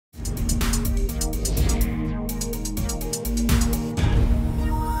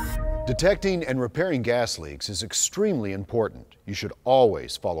Detecting and repairing gas leaks is extremely important. You should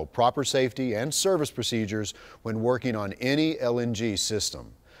always follow proper safety and service procedures when working on any LNG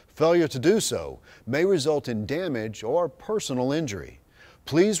system. Failure to do so may result in damage or personal injury.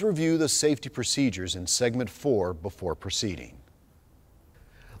 Please review the safety procedures in Segment 4 before proceeding.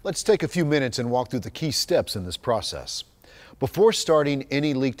 Let's take a few minutes and walk through the key steps in this process. Before starting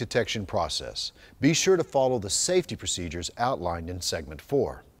any leak detection process, be sure to follow the safety procedures outlined in Segment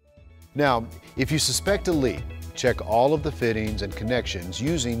 4. Now, if you suspect a leak, check all of the fittings and connections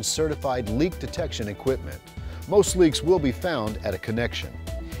using certified leak detection equipment. Most leaks will be found at a connection.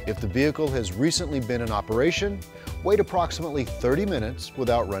 If the vehicle has recently been in operation, wait approximately 30 minutes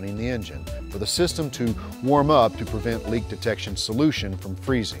without running the engine for the system to warm up to prevent leak detection solution from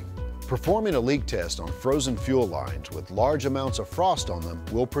freezing. Performing a leak test on frozen fuel lines with large amounts of frost on them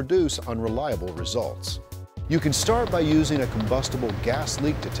will produce unreliable results. You can start by using a combustible gas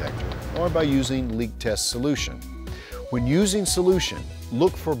leak detector or by using leak test solution. When using solution,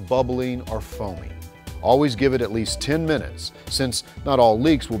 look for bubbling or foaming. Always give it at least 10 minutes, since not all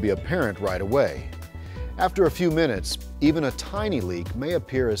leaks will be apparent right away. After a few minutes, even a tiny leak may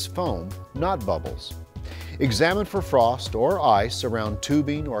appear as foam, not bubbles. Examine for frost or ice around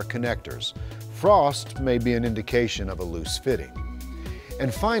tubing or connectors. Frost may be an indication of a loose fitting.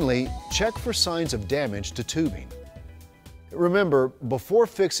 And finally, check for signs of damage to tubing. Remember, before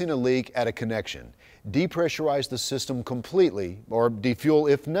fixing a leak at a connection, depressurize the system completely or defuel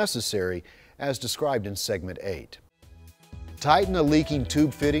if necessary, as described in Segment 8. Tighten a leaking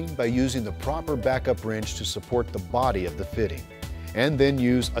tube fitting by using the proper backup wrench to support the body of the fitting, and then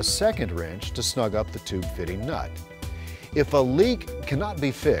use a second wrench to snug up the tube fitting nut. If a leak cannot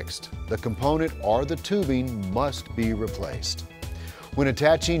be fixed, the component or the tubing must be replaced. When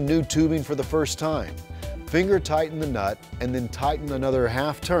attaching new tubing for the first time, finger tighten the nut and then tighten another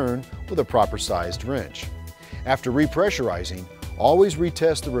half turn with a proper sized wrench. After repressurizing, always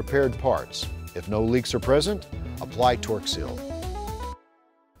retest the repaired parts. If no leaks are present, apply torque seal.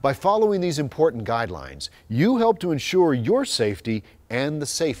 By following these important guidelines, you help to ensure your safety and the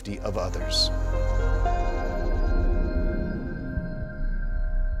safety of others.